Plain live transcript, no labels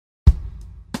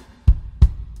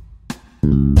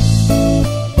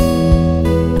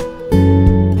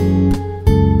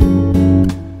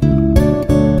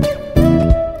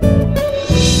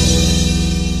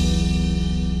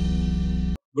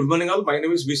all, my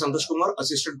name is B. Santhosh Kumar,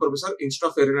 Assistant Professor, Institute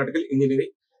of Aeronautical Engineering.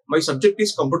 My subject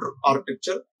is Computer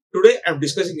Architecture. Today I am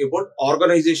discussing about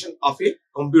organization of a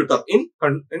computer in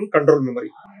control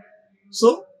memory.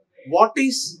 So, what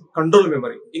is control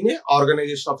memory in a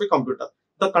organization of a computer?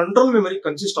 The control memory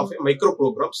consists of a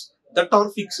microprograms that are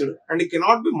fixed and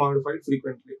cannot be modified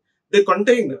frequently. They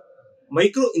contain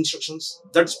micro instructions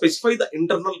that specify the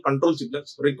internal control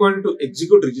signals required to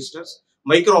execute registers,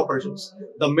 micro operations.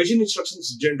 The machine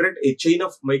instructions generate a chain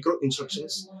of micro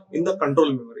instructions in the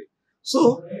control memory.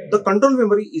 So, the control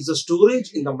memory is the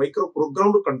storage in the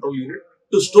microprogrammed control unit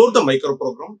to store the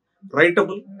microprogram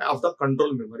writable of the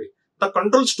control memory. The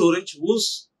control storage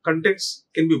whose contents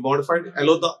can be modified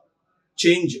allow the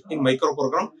change in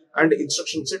microprogram and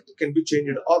instruction set can be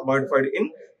changed or modified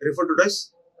in referred to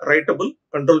as writable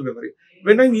control memory.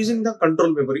 When I'm using the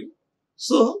control memory,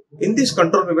 so in this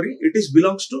control memory, it is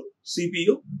belongs to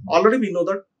CPU. Already we know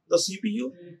that the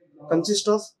CPU consists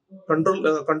of control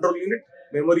unit,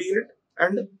 memory unit,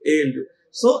 and ALU.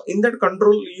 So in that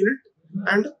control unit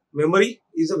and memory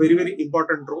is a very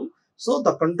important role. So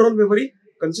the control memory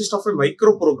consists of a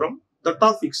microprogram that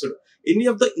are fixed. Any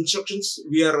of the instructions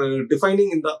we are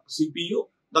defining in the CPU,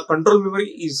 the control memory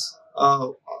is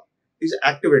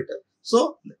activated.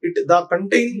 So the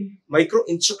contain micro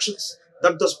instructions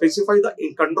that specify the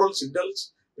control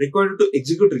signals required to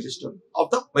execute register of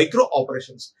the micro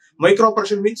operations. Micro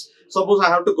operation means suppose I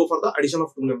have to go for the addition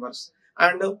of two numbers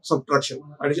and subtraction,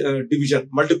 division,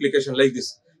 multiplication like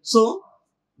this. So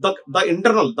the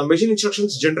machine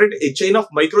instructions generate a chain of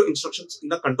micro instructions in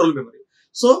the control memory.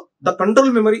 So the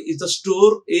control memory is the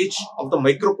storage of the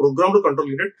microprogrammed control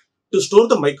unit to store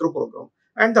the microprogram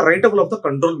and the writable of the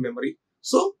control memory.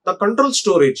 So the control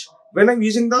storage, when I'm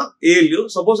using the ALU,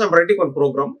 suppose I'm writing one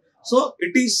program, so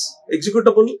it is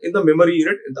executable in the memory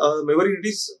unit. Memory unit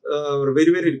is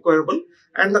very requirable,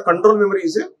 and the control memory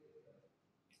is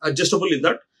adjustable in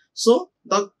that. So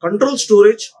the control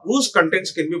storage whose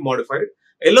contents can be modified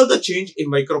allow the change in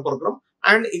microprogram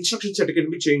and instruction set can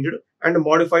be changed and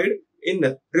modified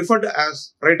in referred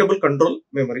as writable control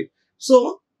memory.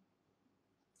 So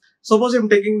suppose I'm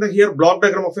taking the here block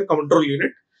diagram of a control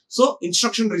unit. So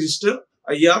instruction register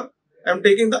IR, I'm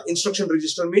taking the instruction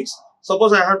register means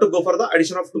suppose I have to go for the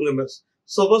addition of two numbers.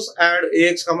 Suppose add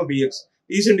AX comma BX.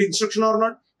 Is it instruction or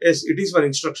not? Yes, it is one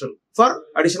instruction for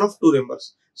addition of two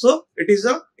numbers. So it is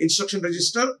a instruction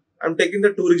register. I'm taking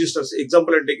the two registers.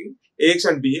 Example, I'm taking AX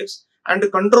and BX, and the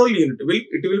control unit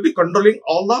will be controlling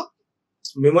all the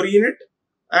memory unit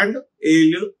and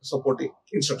ALU supporting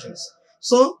instructions.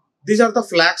 So these are the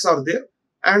flags are there,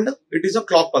 and it is a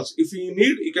clock pulse. If you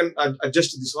need, you can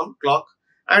adjust this one clock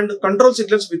and control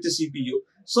signals with the CPU.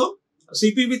 So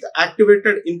CPU with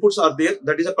activated inputs are there.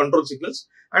 That is a control signals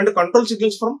and control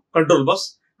signals from control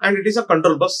bus, and it is a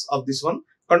control bus of this one.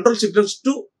 Control signals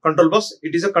to control bus.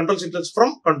 It is a control signals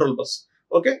from control bus.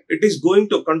 Okay, it is going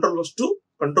to control bus to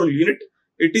control unit.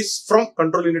 It is from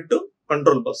control unit to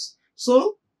control bus.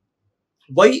 So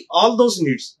why all those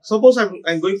needs? Suppose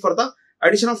I'm going for the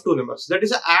addition of two numbers. That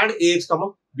is a add AX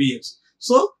comma BX.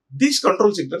 So these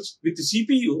control signals with the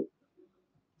CPU,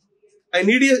 I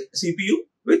need a CPU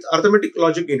with arithmetic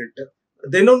logic unit.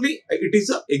 Then only it is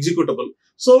a executable.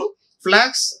 So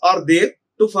flags are there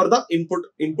to for the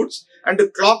inputs, and the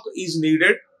clock is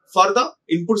needed for the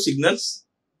input signals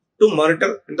to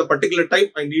monitor in the particular time.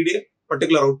 I need a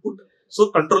particular output. So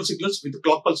control signals with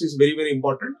clock pulse is very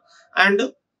important,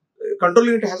 and control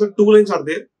unit has two lines are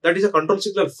there. That is a control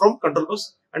signal from control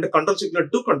bus and a control signal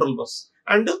to control bus,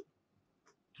 and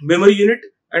memory unit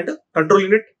and control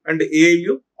unit and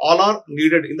ALU all are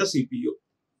needed in the CPU.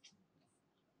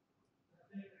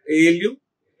 ALU,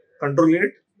 control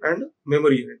unit and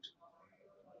memory unit.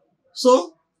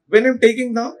 So when I'm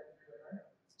taking the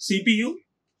CPU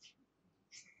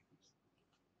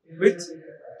with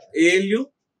ALU,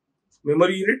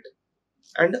 memory unit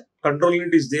and control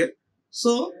unit is there.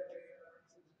 So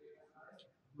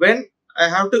when I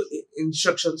have to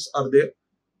instructions are there,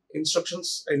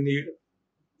 instructions I need.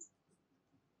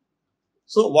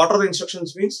 So what are the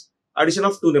instructions means? Addition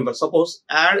of two numbers. Suppose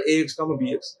add AX comma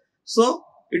BX. So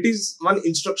it is one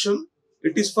instruction.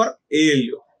 It is for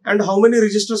ALU. And how many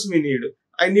registers we need?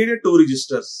 I need two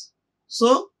registers.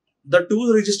 So the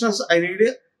two registers I need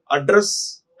a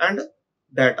address and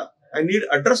data. I need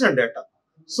address and data.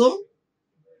 So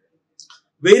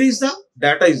where is the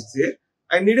data is there?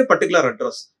 I need a particular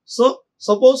address. So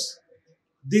suppose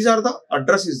these are the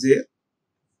address is there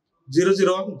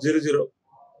 00100.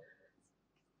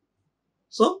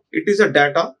 So it is a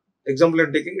data. Example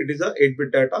I'm taking, it is a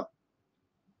 8-bit data.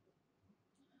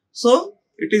 So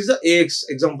it is a AX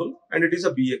example and it is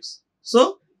a BX.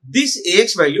 So this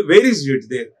AX value, where is it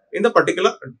there? In the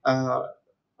particular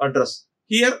address.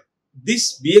 Here,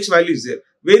 this BX value is there.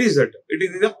 Where is it? It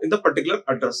is in the particular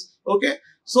address. Okay.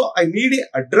 So, I need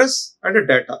a address and a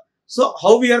data. So,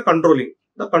 how we are controlling?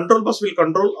 The control bus will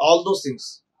control all those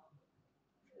things.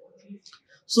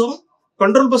 So,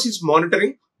 control bus is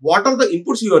monitoring what are the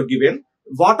inputs you are given,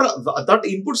 what are that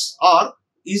inputs are,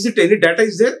 is it any data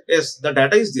is there? Yes, the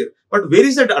data is there. But where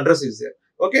is that address is there?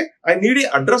 Okay, I need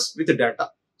a address with the data.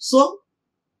 So,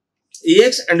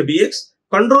 AX and BX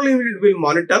control unit will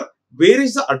monitor where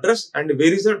is the address and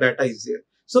where is the data is there.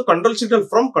 So, control signal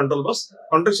from control bus,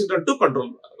 control signal to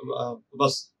control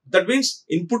bus. That means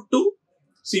input to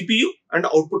CPU and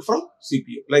output from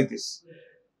CPU like this.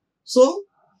 So,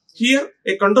 here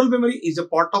a control memory is a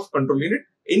part of control unit.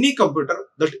 Any computer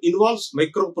that involves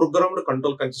microprogrammed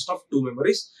control consists of two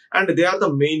memories, and they are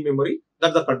the main memory,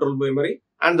 that's the control memory,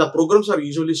 and the programs are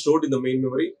usually stored in the main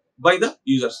memory by the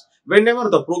users. Whenever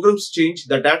the programs change,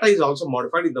 the data is also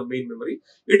modified in the main memory.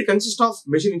 It consists of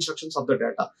machine instructions of the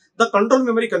data. The control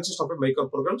memory consists of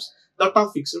microprograms that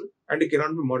are fixed and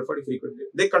cannot be modified frequently.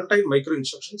 They contain micro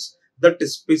instructions that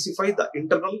specify the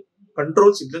internal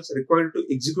control signals required to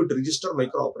execute register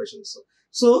micro operations.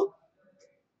 So,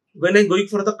 when I'm going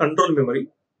for the control memory,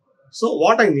 so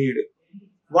what we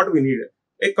need,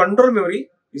 a control memory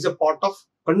is a part of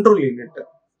control unit.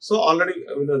 So already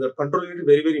the control unit is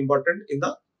very, very important in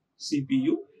the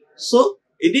CPU. So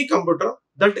any computer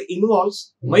that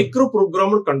involves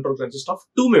microprogrammed control consists of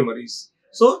two memories.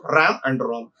 So RAM and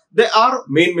ROM. They are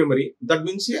main memory. That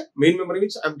means here main memory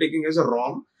means I'm taking as a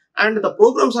ROM, and the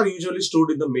programs are usually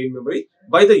stored in the main memory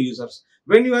by the users.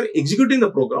 When you are executing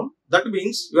the program, that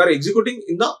means you are executing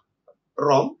in the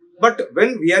ROM, but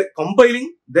when we are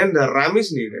compiling, then the RAM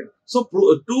is needed. So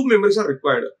two memories are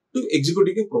required to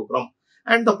executing a program,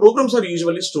 and the programs are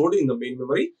usually stored in the main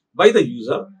memory by the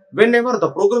user. Whenever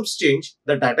the programs change,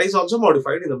 the data is also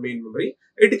modified in the main memory.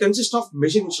 It consists of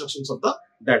machine instructions of the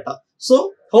data.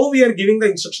 So how we are giving the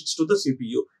instructions to the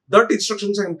CPU? That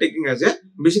instructions I am taking as a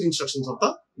machine instructions of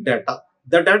the data.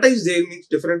 The data is there means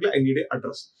definitely I need an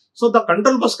address. So the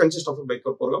control bus consists of a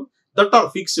microprogram that are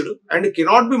fixed and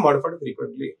cannot be modified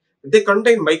frequently. They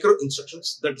contain micro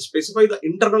instructions that specify the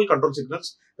internal control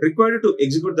signals required to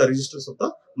execute the registers of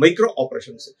the micro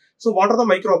operations. So what are the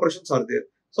micro operations are there?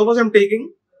 Suppose I am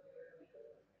taking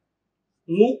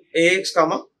move AX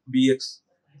comma BX,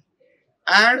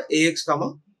 add AX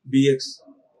comma BX,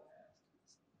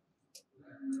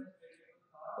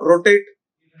 rotate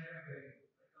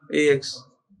AX,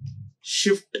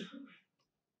 shift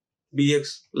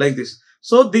BX like this.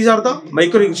 So these are the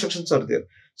micro instructions are there.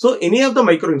 So any of the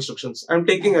micro instructions I am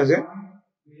taking as a,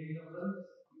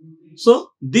 so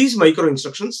these micro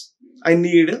instructions I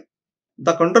need.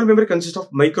 The control memory consists of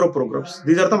micro programs.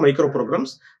 These are the micro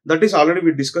programs that is already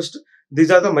we discussed.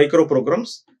 These are the micro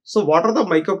programs. So what are the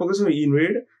micro programs we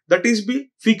need? That is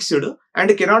be fixed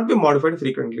and cannot be modified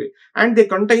frequently. And they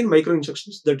contain micro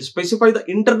instructions that specify the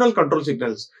internal control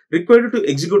signals required to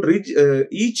execute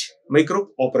each micro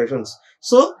operations.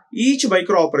 So each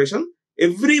micro operation,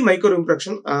 every micro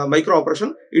operation,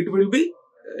 it will be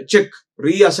check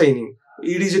reassigning.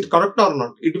 Is it correct or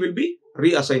not? It will be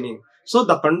reassigning. So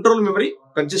the control memory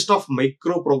consists of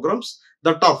micro programs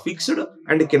that are fixed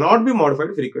and cannot be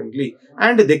modified frequently,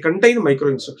 and they contain micro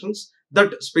instructions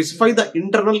that specify the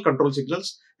internal control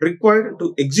signals required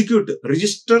to execute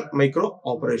register micro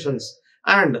operations.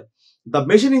 And the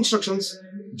machine instructions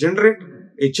generate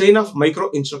a chain of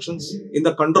micro instructions in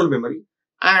the control memory,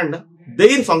 and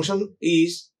their function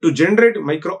is to generate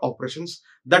micro operations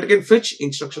that can fetch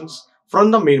instructions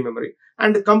from the main memory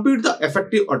and compute the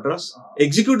effective address,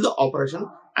 execute the operation,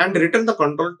 and return the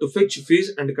control to fetch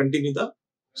phase and continue the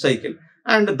cycle.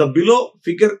 And the below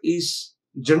figure is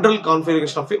general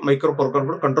configuration of a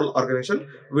microprogrammed control organization.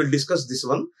 We will discuss this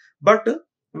one. But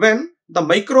when the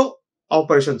micro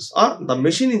operations or the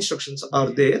machine instructions are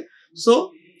there,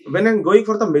 so when I am going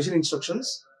for the machine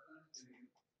instructions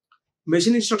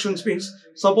means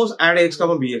suppose add AX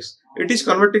comma BX, it is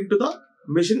converting to the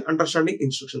machine understanding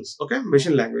instructions, okay,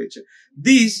 machine language.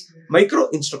 These micro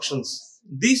instructions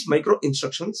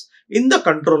in the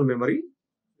control memory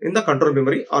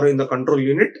or in the control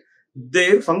unit,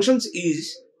 their functions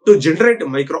is to generate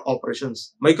micro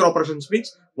operations. Micro operations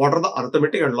means what are the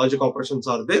arithmetic and logic operations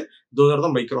are there, those are the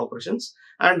micro operations,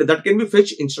 and that can be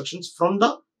fetch instructions from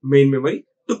the main memory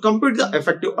to compute the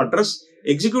effective address,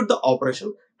 execute the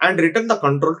operation, and return the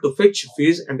control to fetch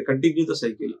phase and continue the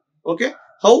cycle. Okay,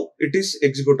 how it is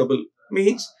executable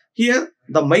means here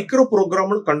the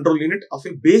microprogrammed control unit of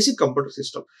a basic computer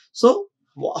system. So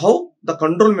how the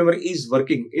control memory is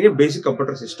working in a basic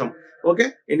computer system.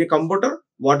 Okay, in a computer,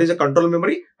 what is a control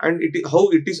memory and how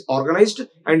it is organized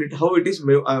and how it is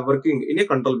working in a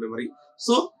control memory.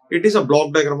 So it is a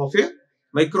block diagram of a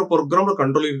microprogrammed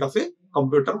control unit of a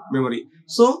computer memory.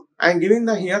 So I am giving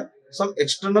the here some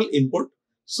external input.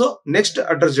 So next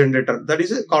address generator, that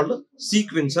is called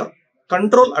sequencer,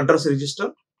 control address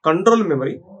register, control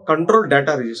memory, control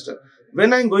data register.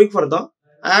 When I am going for the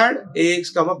add ax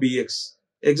comma bx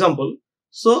example,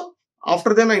 so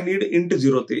after then I need int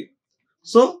 03.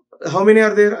 So how many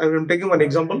are there? I am taking one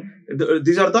example.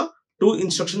 These are the two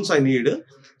instructions I need.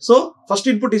 So first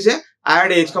input is a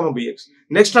add ax comma bx.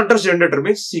 Next address generator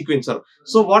means sequencer.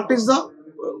 So what is the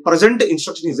present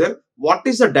instruction is there, what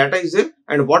is the data is there,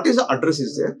 and what is the address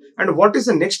is there, and what is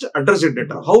the next address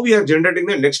generator, how we are generating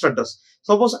the next address.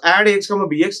 Suppose add ax comma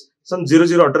bx, some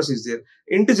 00 address is there,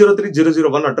 int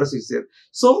 03001 address is there.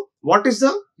 So what is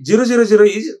the 000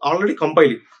 is already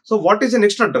compiling. So what is the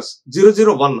next address?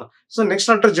 001. So next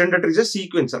address generator is a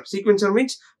sequencer. Sequencer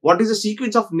means what is the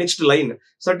sequence of next line.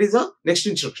 So that is the next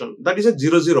instruction. That is a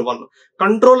 001.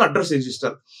 Control address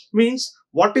register means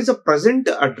what is the present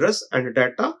address and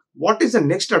data, what is the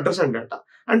next address and data.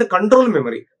 And the control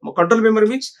memory. Control memory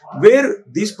means where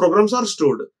these programs are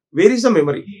stored. Where is the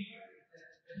memory?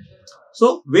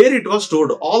 So where it was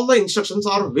stored, all the instructions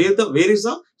are where is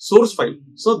the source file.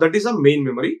 So that is a main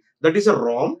memory, that is a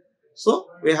ROM. So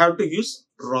we have to use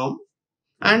ROM.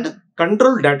 And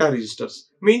control data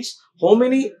registers means how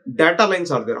many data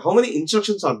lines are there, how many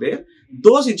instructions are there.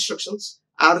 Those instructions,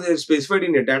 are they specified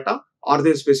in a data, are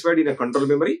they specified in a control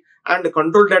memory. And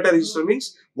control data register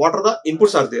means what are the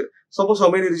inputs are there. Suppose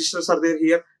how many registers are there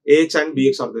here, AX and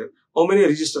BX are there. How many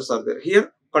registers are there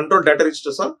here? Control data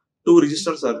registers are 2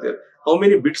 registers are there. How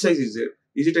many bit size is there?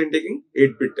 Is it I'm taking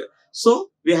 8 bit? So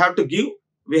we have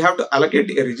to allocate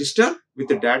a register with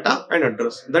the data and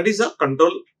address. That is a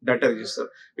control data register.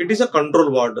 It is a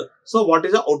control word. So what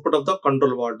is the output of the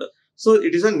control word? So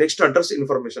it is a next address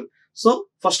information. So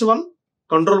first one,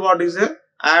 control word is there,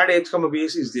 add h comma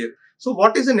bs is there. So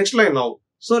what is the next line now?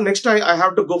 So next I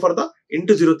have to go for the int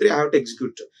 03, I have to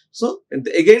execute. So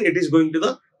again it is going to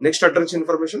the next address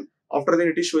information. After then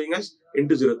it is showing us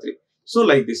int 03. So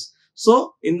like this.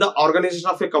 So in the organization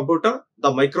of a computer,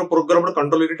 the microprogrammed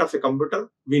control unit of a computer,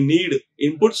 we need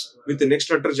inputs with the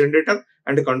next address generator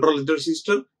and control address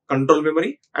register, control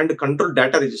memory and control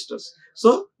data registers.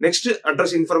 So next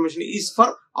address information is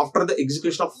for after the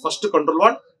execution of first control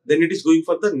word, then it is going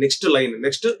for the next line,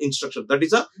 next instruction. That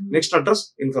is a next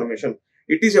address information.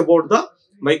 It is about the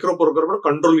microprogrammed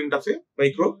control unit of a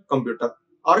microcomputer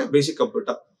or a basic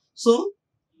computer. So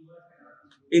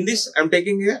in this I am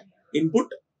taking a input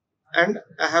and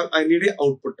I need a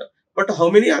output. But how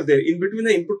many are there? In between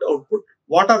the input output,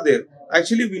 what are there?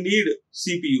 Actually we need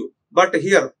CPU. But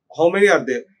here, how many are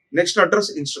there? Next address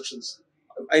instructions.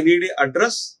 I need a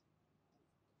address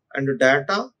and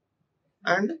data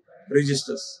and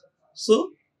registers.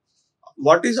 So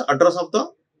what is the address of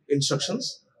the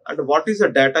instructions and what is the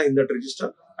data in that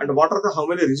register and what are the how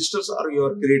many registers are you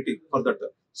are creating for that?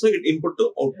 So it input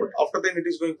to output. After then it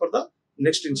is going for the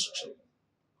next instruction.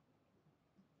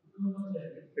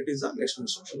 It is the next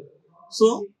instruction.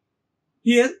 So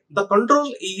here the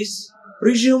control is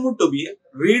presumed to be a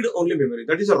read-only memory.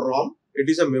 That is a ROM. It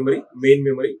is a memory, main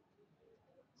memory.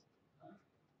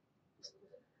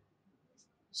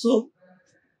 So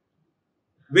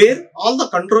where all the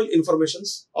control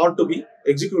informations are to be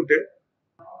executed.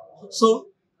 So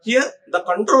here the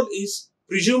control is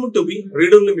presumed to be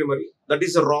read-only memory. That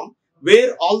is a ROM,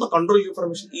 where all the control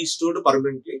information is stored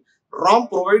permanently. ROM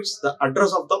provides the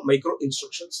address of the micro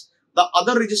instructions. The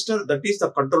other register, that is the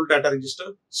control data register,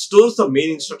 stores the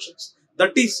main instructions.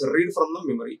 That is read from the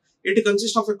memory. It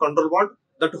consists of a control word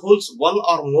that holds one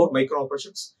or more micro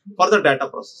operations for the data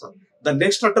processor. The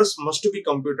next address must be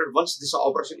computed. Once this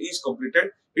operation is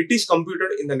completed, it is computed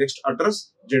in the next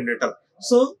address generator.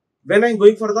 So when I am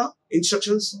going for the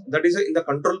instructions, that is in the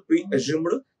control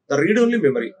pre-assumed, the read-only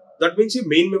memory. That means the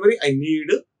main memory I need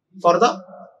for the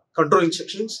control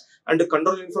instructions, and the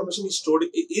control information is stored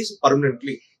is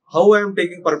permanently. How I am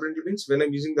taking permanently means when I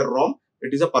am using the ROM,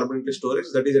 it is a permanently storage.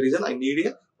 That is the reason I need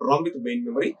a ROM with main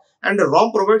memory. And the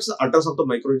ROM provides the address of the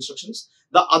micro instructions.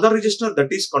 The other register,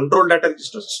 that is control data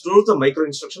register, stores the micro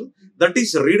instruction that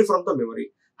is read from the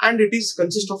memory. And it is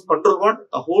consist of control word,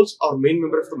 the holds or main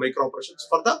memory of the micro operations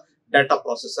for the data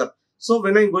processor. So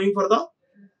when I am going for the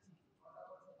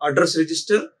address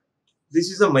register, this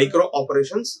is the micro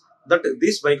operations, that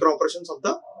these micro operations of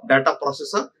the data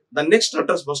processor, the next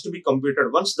address must be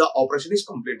computed once the operation is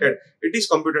completed. It is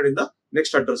computed in the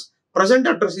next address. Present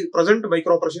address is present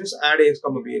microoperation is add AX,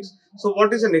 BX. So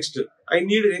what is the next? I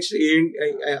need next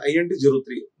INT03.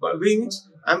 But means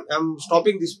I'm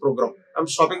stopping this program. I'm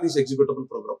stopping this executable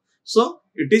program. So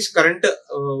it is current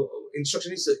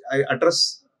instruction is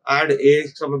address add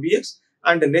AX, BX,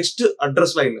 and the next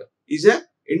address line is a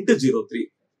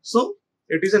int03. So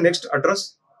it is a next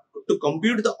address to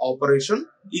compute the operation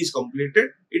is completed.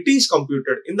 It is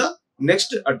computed in the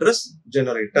next address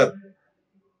generator,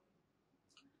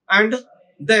 and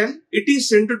then it is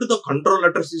sent to the control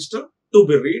address register to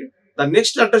be read. The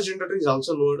next address generator is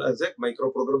also known as a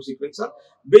microprogram sequencer.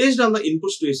 Based on the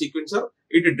inputs to a sequencer,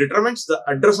 it determines the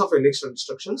address of a next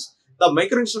instructions. The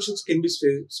micro instructions can be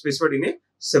specified in a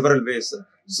several ways.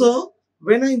 So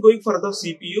when I am going for the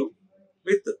CPU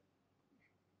with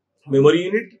memory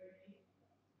unit,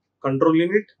 control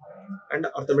unit, and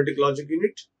arithmetic logic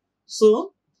unit.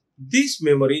 So this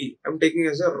memory I'm taking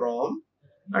as a ROM,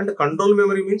 and control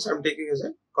memory means I'm taking as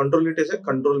a control unit as a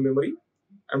control memory.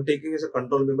 I'm taking as a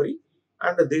control memory,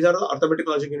 and these are the arithmetic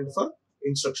logic unit for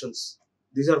instructions.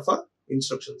 These are for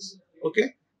instructions.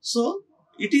 Okay. So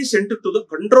it is sent to the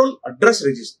control address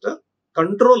register.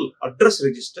 Control address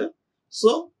register.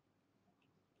 So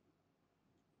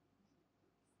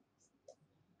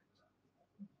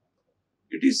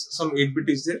it is some 8-bit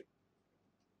is there.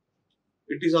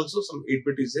 It is also some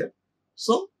 8-bit is there.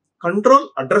 So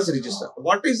control address register.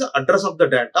 What is the address of the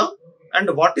data and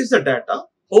what is the data?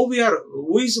 Who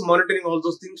is monitoring all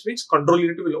those things means control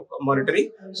unit will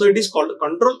monitoring. So it is called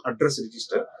control address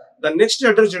register. The next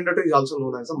address generator is also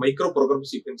known as a microprogram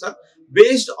sequencer.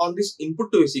 Based on this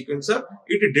input to a sequencer,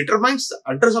 it determines the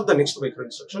address of the next micro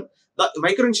instruction. The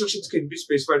micro instructions can be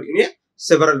specified in a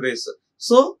several ways.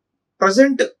 So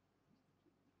present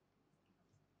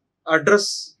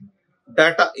address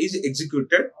data is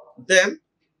executed, then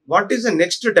what is the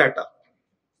next data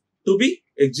to be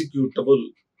executable?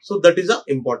 So that is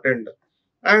important.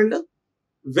 And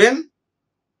when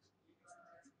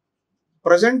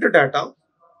present data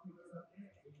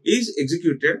is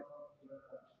executed,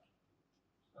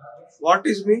 what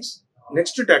is means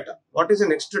next data? What is the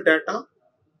next data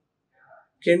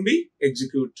can be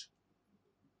executed?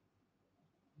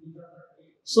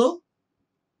 So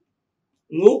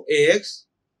move AX,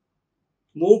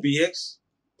 move BX,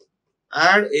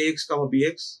 add AX,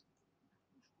 BX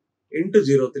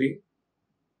into 03.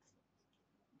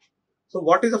 So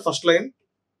what is the first line?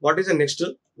 What is the next?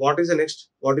 What is the next?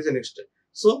 What is the next?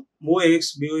 So move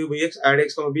AX, move BX, add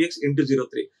AX, BX into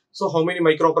 03. So how many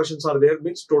micro operations are there?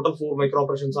 Means total 4 micro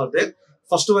operations are there.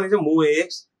 First one is a move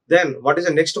AX. Then what is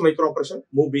the next micro operation?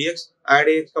 Move BX, add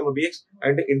AX, BX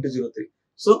and into 03.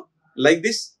 So like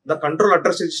this, the control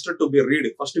address register to be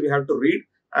read. First we have to read,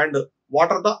 and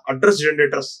what are the address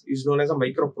generators is known as a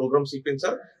microprogram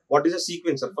sequencer. What is a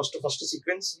sequencer? First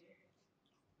sequence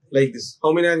like this.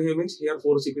 How many are here means here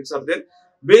 4 sequences are there.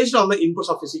 Based on the inputs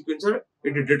of a sequencer,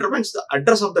 it determines the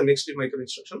address of the next micro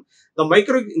instruction. The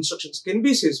micro instructions can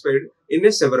be specified in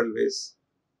a several ways.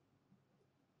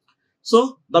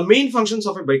 So the main functions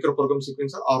of a microprogram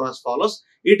sequencer are as follows.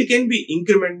 It can be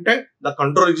incremented the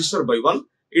control register by 1.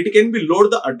 It can be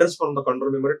load the address from the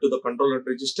control memory to the controller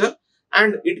register,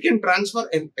 and it can transfer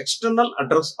an external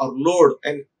address or load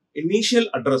an initial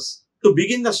address to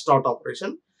begin the start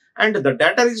operation. And the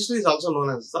data register is also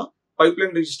known as the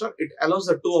pipeline register. It allows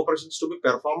the 2 operations to be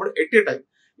performed at a time.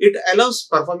 It allows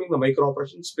performing the micro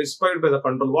operations specified by the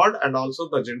control word and also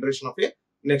the generation of a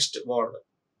next word.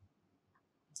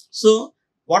 So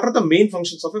what are the main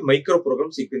functions of a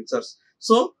microprogram sequencers?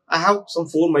 So I have some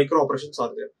 4 micro operations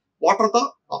are there. What are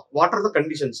the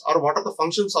conditions or what are the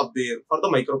functions of there for the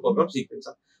microprogram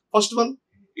sequencer? First one,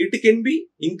 it can be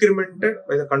incremented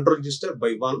by the control register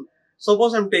by 1.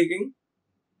 Suppose I am taking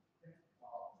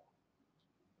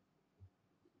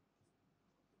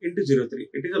into 03.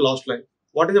 It is a last line.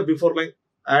 What is the before line?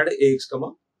 Add AX,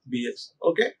 BX.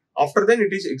 Okay. After then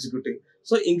it is executing.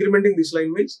 So incrementing this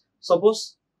line means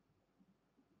suppose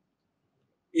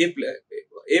A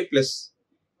plus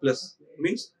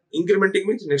means incrementing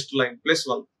means next line plus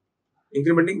 1.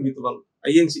 Incrementing with 1.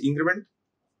 INC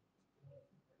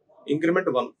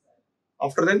increment 1.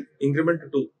 After then increment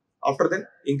 2. After then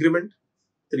increment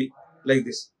 3. Like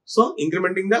this. So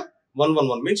incrementing the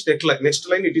 1 means next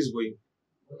line it is going.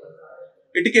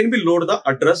 It can be load the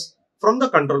address from the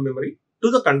control memory to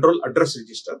the control address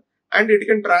register, and it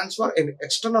can transfer an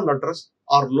external address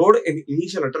or load an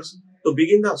initial address to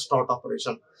begin the start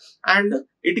operation, and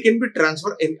it can be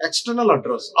transfer an external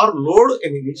address or load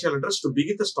an initial address to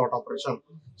begin the start operation.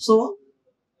 So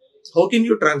how can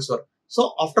you transfer?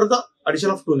 So after the addition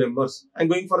of two numbers, I'm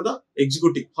going for the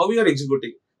executing. How we are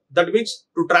executing? That means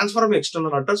to transform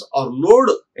external address or load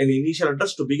an initial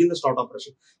address to begin the start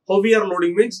operation. How we are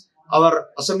loading means our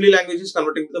assembly language is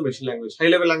converting to the machine language. High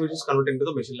level language is converting to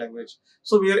the machine language.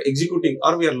 So we are executing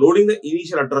or we are loading the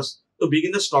initial address to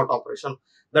begin the start operation.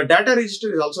 The data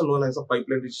register is also known as a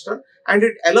pipeline register, and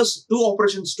it allows two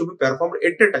operations to be performed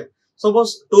at a time.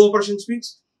 Suppose two operations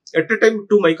means at a time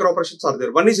two micro operations are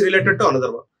there. One is related to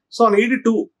another one. So I need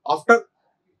two after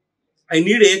I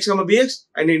need AX, BX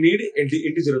and I need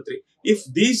int03. If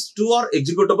these two are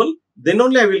executable, then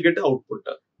only I will get output.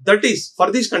 That is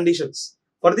for these conditions.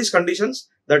 For these conditions,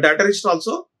 the data register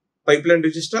also pipeline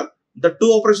register. The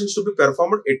two operations to be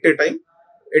performed at a time.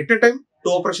 At a time,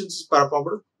 two operations is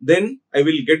performed. Then I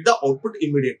will get the output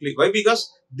immediately. Why?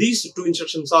 Because these two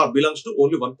instructions are belongs to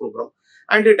only one program,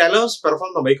 and it allows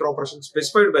perform the micro operation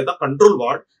specified by the control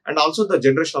word and also the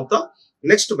generation of the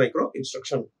next micro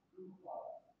instruction.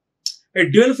 A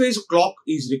dual phase clock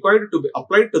is required to be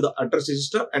applied to the address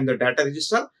register and the data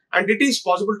register, and it is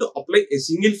possible to apply a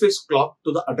single phase clock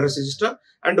to the address register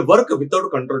and work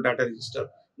without control data register.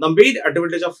 The main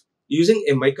advantage of using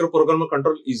a microprogrammer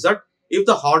control is that if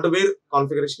the hardware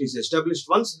configuration is established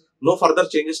once, no further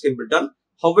changes can be done.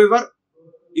 However,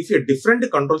 if a different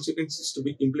control sequence is to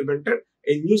be implemented,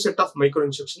 a new set of micro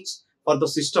instructions for the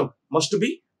system must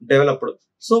be developed.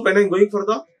 So when I'm going for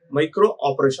the micro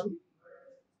operation,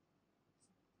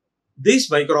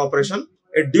 this micro operation,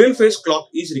 a dual phase clock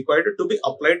is required to be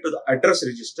applied to the address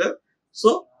register.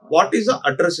 So what is the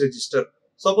address register?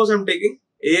 Suppose I'm taking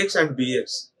AX and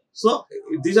BX. So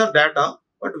these are data,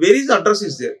 but where is the address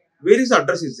is there? Where is the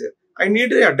address is there? I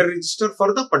need a address register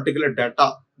for the particular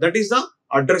data. That is the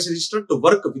address register to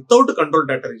work without control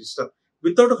data register.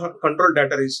 Without control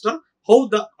data register, how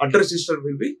the address register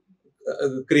will be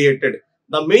created?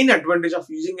 The main advantage of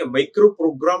using a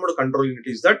microprogrammed control unit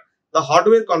is that the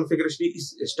hardware configuration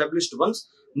is established once,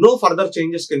 no further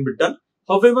changes can be done.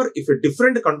 However, if a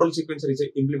different control sequencer is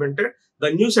implemented,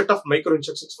 the new set of micro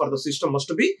instructions for the system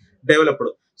must be developed.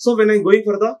 So when I'm going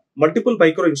for the multiple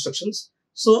micro instructions,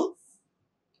 so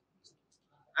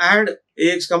add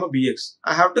AX, BX.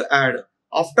 I have to add.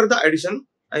 After the addition,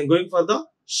 I'm going for the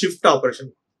shift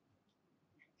operation.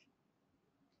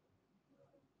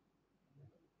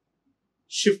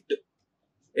 Shift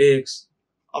AX.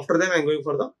 After that, I'm going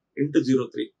for the into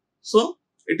 03. So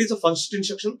it is a first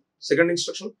instruction, second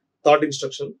instruction, third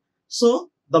instruction. So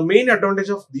the main advantage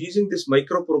of using this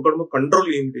microprogrammer control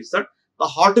unit is that the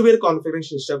hardware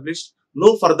configuration is established,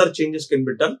 no further changes can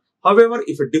be done. However,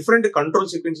 if a different control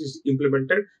sequence is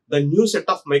implemented, the new set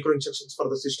of micro instructions for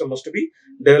the system must be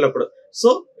developed.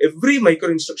 So every micro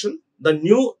instruction, the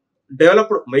new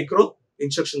developed micro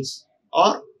instructions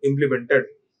are implemented.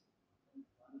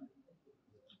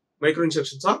 Micro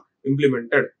instructions are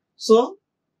implemented. So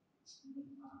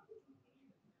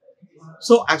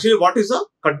actually, what is a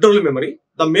control memory?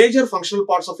 The major functional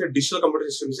parts of a digital computer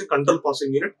system is a control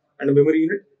processing unit and a memory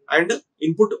unit and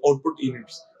input-output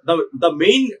units. The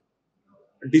main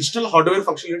digital hardware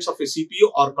functional units of a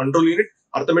CPU are control unit,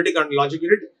 arithmetic and logic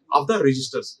unit of the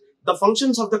registers. The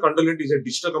functions of the control unit is a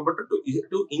digital computer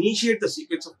to initiate the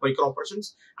sequence of micro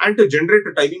operations and to generate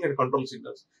the timing and control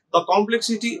signals. The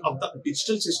complexity of the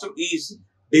digital system is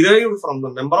derived from the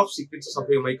number of sequences of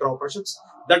micro operations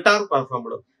that are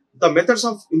performed. The methods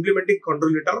of implementing control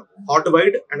unit are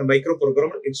hardwired and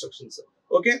microprogrammed instructions.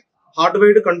 Okay,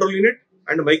 hardwired control unit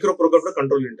and microprogrammed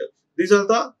control unit. These are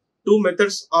the two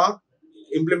methods are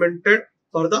implemented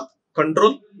for the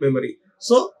control memory.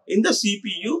 So in the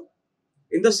CPU,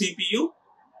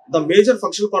 the major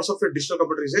functional parts of a digital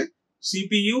computer is a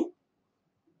CPU,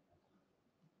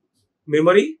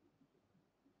 memory,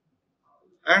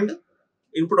 and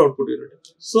input-output unit.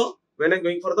 So when I'm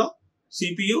going for the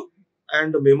CPU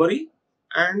and memory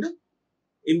and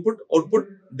input-output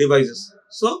devices.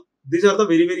 So these are the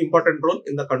very important role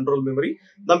in the control memory.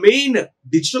 The main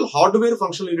digital hardware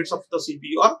functional units of the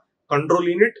CPU are control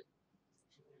unit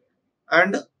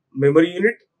and memory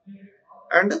unit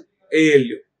and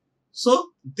ALU.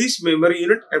 So this memory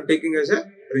unit I'm taking as a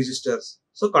registers.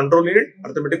 So control unit,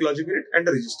 arithmetic logic unit and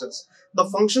registers. The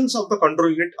functions of the control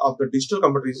unit of the digital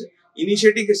computer is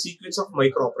initiating a sequence of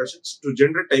micro operations to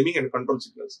generate timing and control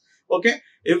signals. Okay,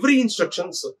 every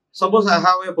instructions, suppose I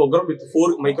have a program with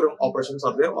 4 micro operations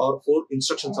are there or 4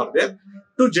 instructions are there.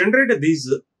 To generate these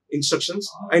instructions,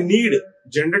 I need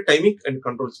generate timing and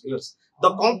control signals.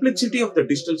 The complexity of the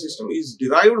digital system is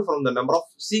derived from the number of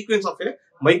sequence of a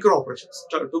micro operations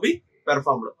to be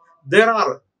performed. There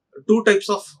are 2 types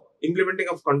of implementing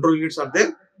of control units are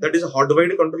there. That is a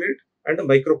hardwired control unit and a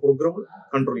microprogrammed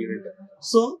control unit.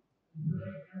 So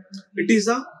It is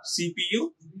a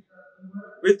CPU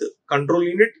with control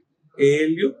unit,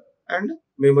 ALU, and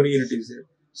memory unit is there.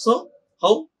 So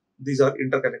how these are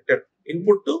interconnected?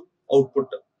 Input to output.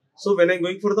 So when I'm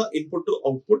going for the input to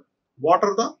output, what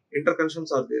are the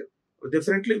interconnections are there?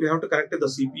 Definitely we have to connect the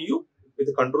CPU with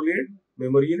the control unit,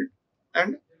 memory unit,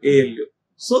 and ALU.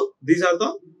 So these are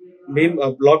the main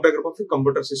block diagram of a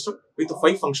computer system with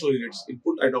 5 functional units: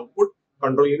 input and output,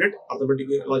 control unit, arithmetic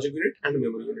logic unit, and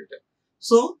memory unit.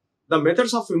 So the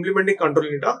methods of implementing control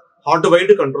unit are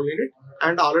hardwired control unit,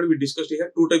 and already we discussed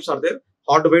here 2 types are there: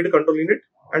 hardwired control unit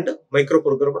and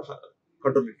microprogrammed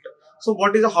control unit. So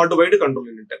what is a hardwired control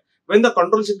unit? When the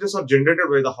control signals are generated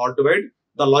by the hardwired,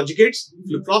 the logic gates,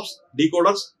 flip-flops,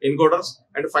 decoders, encoders,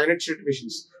 and finite state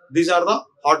machines. These are the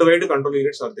hardwired control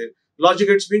units are there. Logic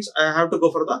gates means I have to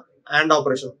go for the AND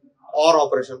operation, OR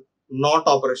operation, NOT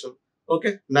operation,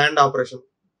 okay, NAND operation,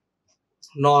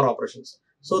 NOR operations.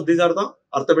 So these are the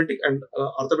arithmetic and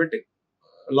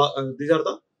these are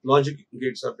the logic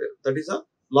gates are there. That is the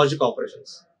logic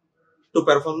operations to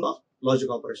perform the logic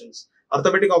operations.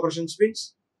 Arithmetic operations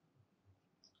means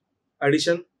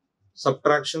addition,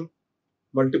 subtraction,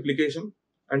 multiplication,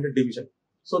 and division.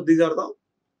 So these are the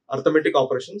arithmetic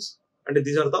operations, and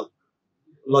these are the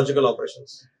logical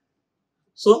operations.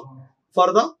 So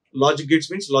for the logic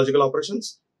gates means logical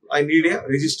operations, I need a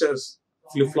registers,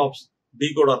 flip-flops,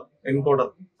 decoder,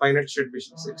 encoder, finite state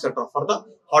machines, etc. For the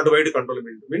hardwired control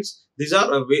unit means these are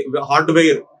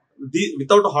hardware.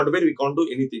 Without hardware we can't do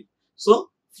anything. So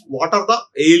what are the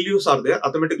ALUs are there?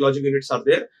 Arithmetic logic units are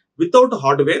there. Without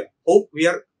hardware, how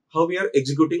we are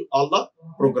executing all the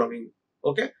programming.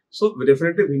 Okay, so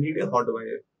definitely we need a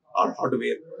hardware or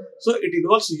hardware. So it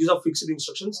involves use of fixed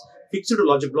instructions, fixed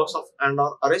logic blocks of AND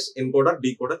or arrays, encoder,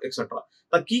 decoder, etc.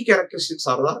 The key characteristics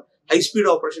are the high speed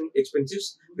operation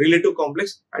expenses, relative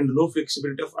complex, and low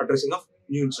flexibility of addressing of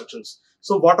new instructions.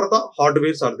 So what are the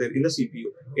hardwares are there in the CPU?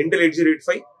 Intel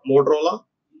 8085, Motorola,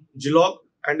 Zilog,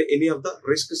 and any of the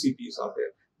RISC CPUs are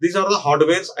there. These are the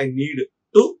hardwares I need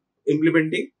to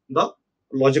implementing the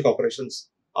logic operations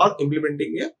or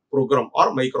implementing a program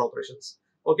or micro operations.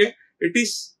 Okay, it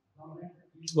is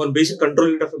one basic control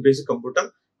unit of a basic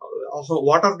computer.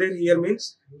 What are there here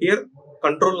means here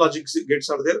control logic gates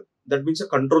are there. That means a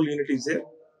control unit is there,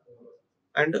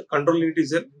 and control unit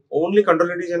is there. Only control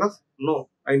unit is enough? No,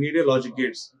 I need a logic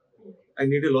gates. I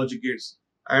need a logic gates,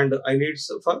 and I need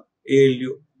for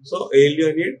ALU. So ALU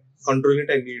I need, control unit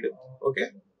I need. Okay,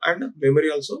 and memory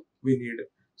also we need.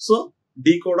 So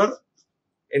decoder,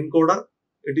 encoder,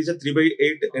 it is a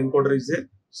 3/8 encoder is there.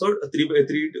 So 3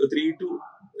 to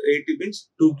 8 means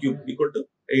 2 cube equal to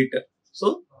 8.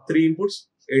 So 3 inputs,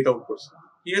 8 outputs.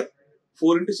 Here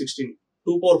 4 into 16,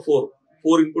 2 power 4,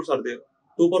 4 inputs are there.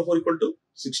 2 power 4 equal to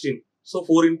 16. So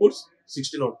 4 inputs,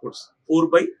 16 outputs. 4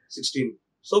 by 16.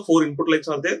 So 4 input lines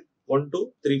are there. 1,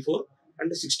 2, 3, 4,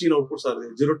 and 16 outputs are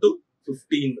there. 0 to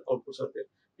 15 outputs are there.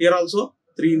 Here also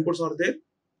 3 inputs are there.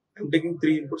 I am taking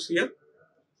 3 inputs here.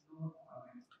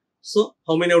 So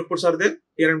how many outputs are there?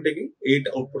 Here I am taking 8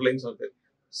 output lines are there.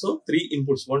 So 3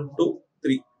 inputs, 1, 2,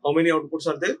 3. How many outputs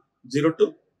are there? 0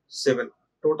 to 7.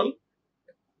 Total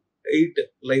 8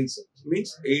 lines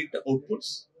means 8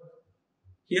 outputs.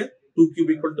 Here 2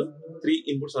 cube equal to 3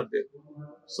 inputs are there.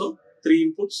 So 3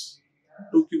 inputs,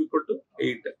 2 cube equal to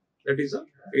 8. That is a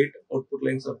 8 output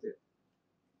lines are there.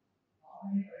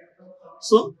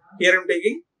 So here I am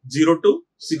taking 0 to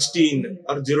 16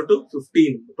 or 0 to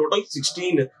 15. Total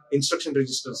 16 instruction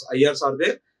registers IRs are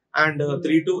there, and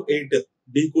 3 to 8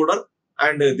 decoder,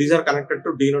 and these are connected to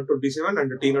D0 to D7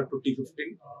 and T0 to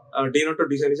T15. D0 to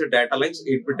D7 is a data lines,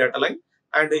 8-bit data line,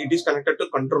 and it is connected to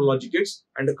control logic gates,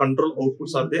 and the control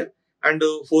outputs are there, and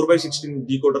 4/16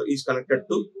 decoder is connected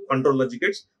to control logic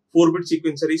gates. 4-bit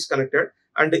sequencer is connected,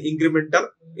 and incrementer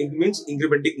means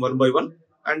incrementing one by one,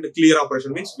 and clear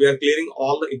operation means we are clearing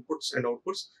all the inputs and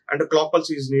outputs, and a clock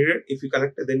pulse is needed. If you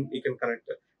connect, then you can connect.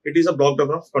 It is a block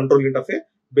diagram of control unit of a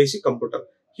basic computer.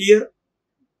 Here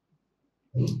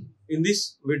in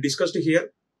this we discussed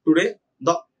here today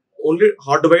the only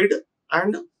hardwired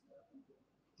and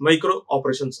micro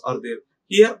operations are there.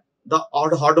 Here the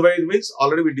hardwired means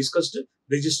already we discussed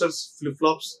registers,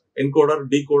 flip-flops, encoder,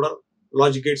 decoder,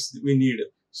 logic gates we need.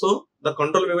 So the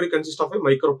control memory consists of a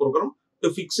micro program. The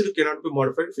fixed cannot be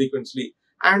modified frequently,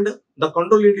 and the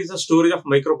control unit is a storage of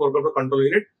microprogrammed control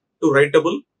unit to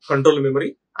writable control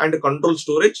memory and control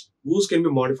storage whose can be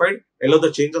modified allow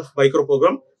the change of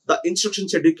microprogram. The instruction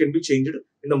schedule can be changed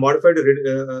in the modified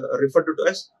referred to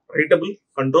as writable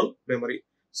control memory.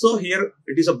 So here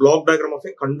it is a block diagram of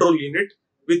a control unit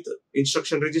with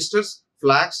instruction registers,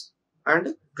 flags,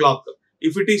 and clock.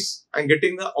 if it is, I'm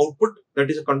getting the output, that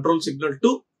is a control signal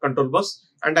to control bus,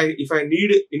 and if I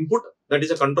need input, that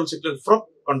is a control signal from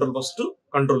control bus to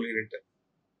control unit.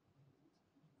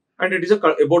 And it is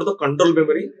about the control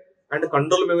memory, and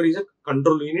control memory is a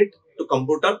control unit to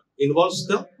computer, involves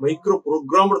the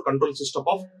microprogrammed control system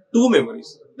of two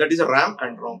memories, that is a RAM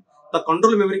and ROM. The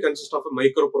control memory consists of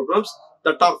microprograms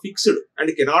that are fixed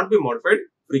and cannot be modified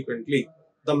frequently.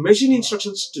 The machine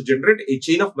instructions to generate a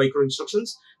chain of micro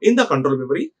instructions in the control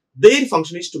memory, their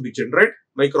function is to be generate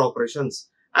micro operations.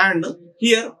 And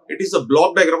here it is a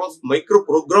block diagram of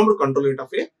microprogrammed control unit of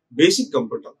a basic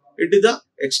computer. It is the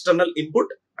external input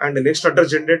and the next address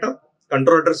generator,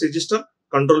 control address register,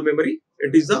 control memory.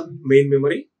 It is the main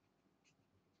memory,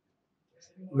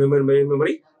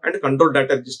 and control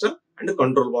data register and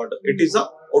control word. It is the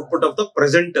output of the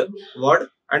present word.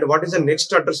 And what is the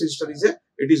next address register is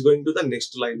it is going to the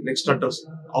next line, next address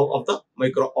of the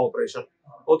micro operation.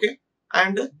 Okay.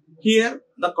 And here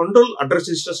the control address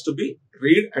registers to be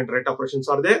read and write operations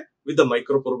are there with the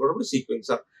microprogrammed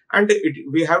sequencer. And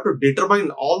we have to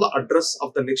determine all the address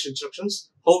of the next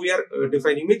instructions. How we are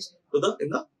defining it in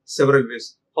the several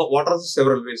ways. What are the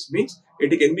several ways? Means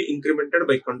it can be incremented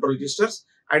by control registers,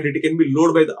 and it can be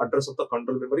loaded by the address of the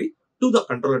control memory to the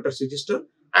control address register,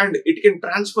 and it can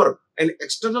transfer an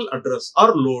external address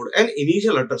or load an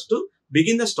initial address to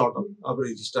begin the start of a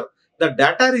register. The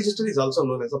data register is also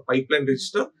known as a pipeline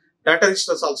register. Data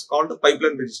register is also called the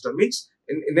pipeline register. Means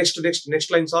in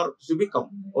next lines are to become.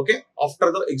 Okay,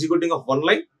 after the executing of one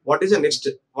line, what is the next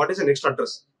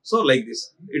address? So like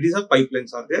this, it is a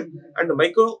pipelines are there, and the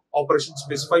micro operations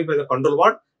specified by the control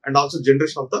word, and also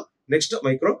generation of the next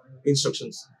micro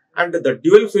instructions. And the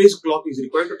dual phase clock is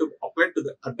required to apply to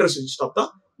the address register of the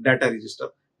data register.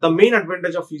 The main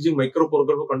advantage of using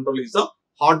microprogrammed control is the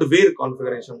hardware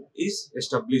configuration is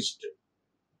established.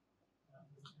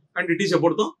 And it is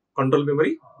about the control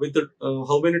memory with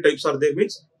how many types are there,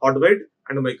 means hardwired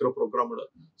and microprogrammed.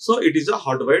 So it is a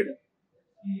hardwired.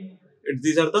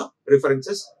 These are the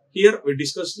references. Here we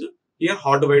discussed here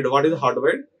hardwired. What is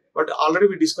hardwired? But already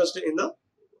we discussed in the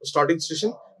starting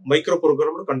session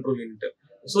microprogrammed control unit.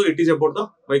 So it is about the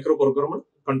microprogrammed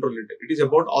control unit. It is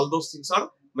about all those things are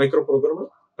microprogrammed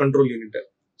control unit.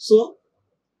 So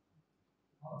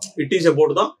it is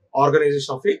about the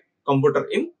organization of a computer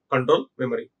in control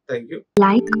memory. Thank you.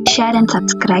 Like, share and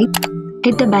subscribe.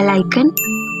 Hit the bell icon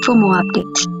for more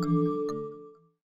updates.